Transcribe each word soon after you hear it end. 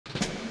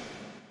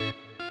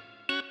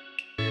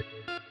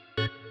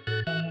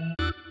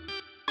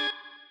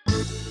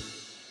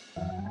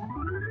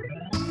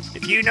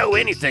If you know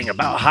anything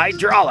about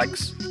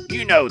hydraulics,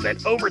 you know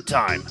that over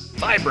time,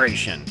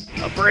 vibration,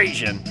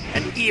 abrasion,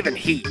 and even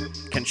heat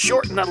can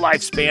shorten the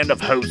lifespan of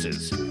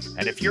hoses.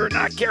 And if you're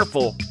not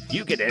careful,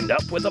 you could end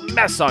up with a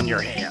mess on your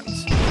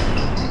hands.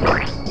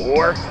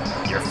 Or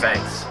your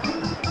face.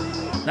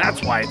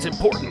 That's why it's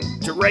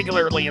important to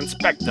regularly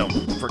inspect them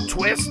for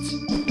twists,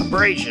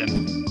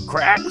 abrasion,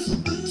 cracks,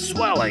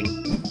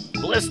 swelling,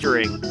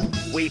 blistering,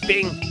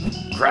 weeping,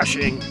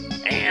 crushing,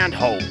 and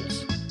holes.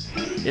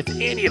 If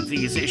any of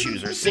these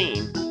issues are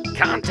seen,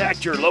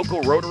 contact your local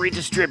Rotary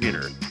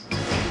distributor.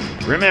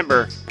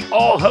 Remember,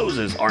 all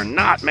hoses are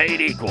not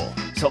made equal,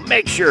 so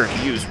make sure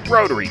to use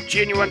Rotary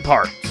genuine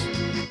parts.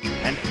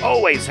 And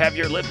always have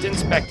your lift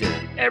inspected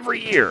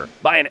every year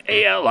by an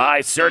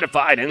ALI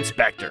certified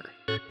inspector.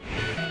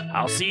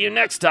 I'll see you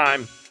next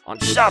time on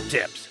Shop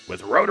Tips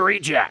with Rotary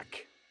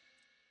Jack.